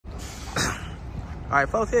All right,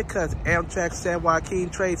 folks, here comes Amtrak San Joaquin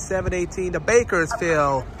Trade 718 to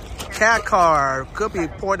Bakersfield. Cat car, could be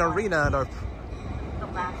Port Arena or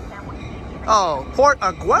Port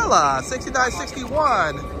Aguila,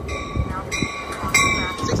 6961.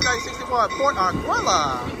 6961, Port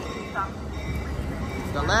Aguila.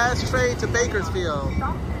 The last train to Bakersfield.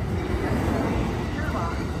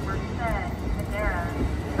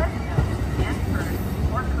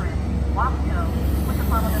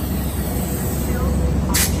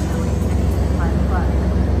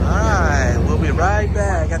 Alright, we'll be right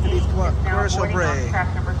back after these commercial break.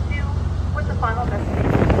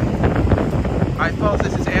 Alright folks,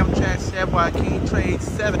 this is Amtrak San Joaquin Train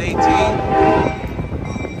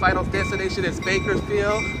 718. Final destination is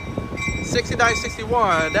Bakersfield.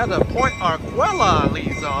 6961. That's a Port Aguila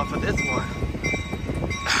leads off of this one.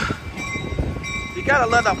 You gotta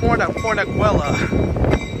love the horn of Port Aguila.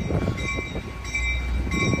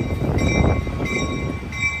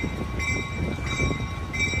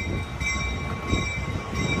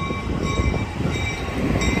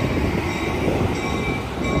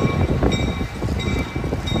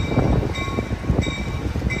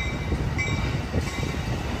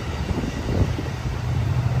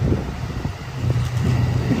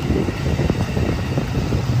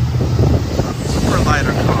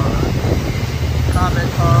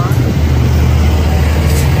 Comment car.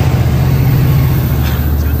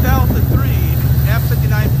 2003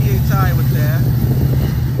 F59 PHI with that.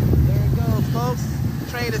 There it goes, folks.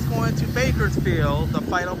 Train is going to Bakersfield, the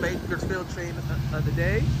final Bakersfield train of the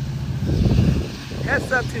day.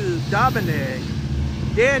 Heads up to Dominic,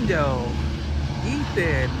 Daniel,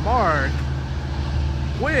 Ethan, Mark,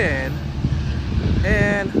 Gwen,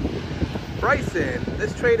 and Bryson.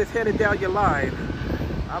 This train is headed down your line.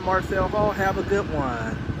 I'm Marcel Hall. Have a good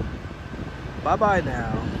one. Bye-bye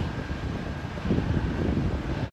now.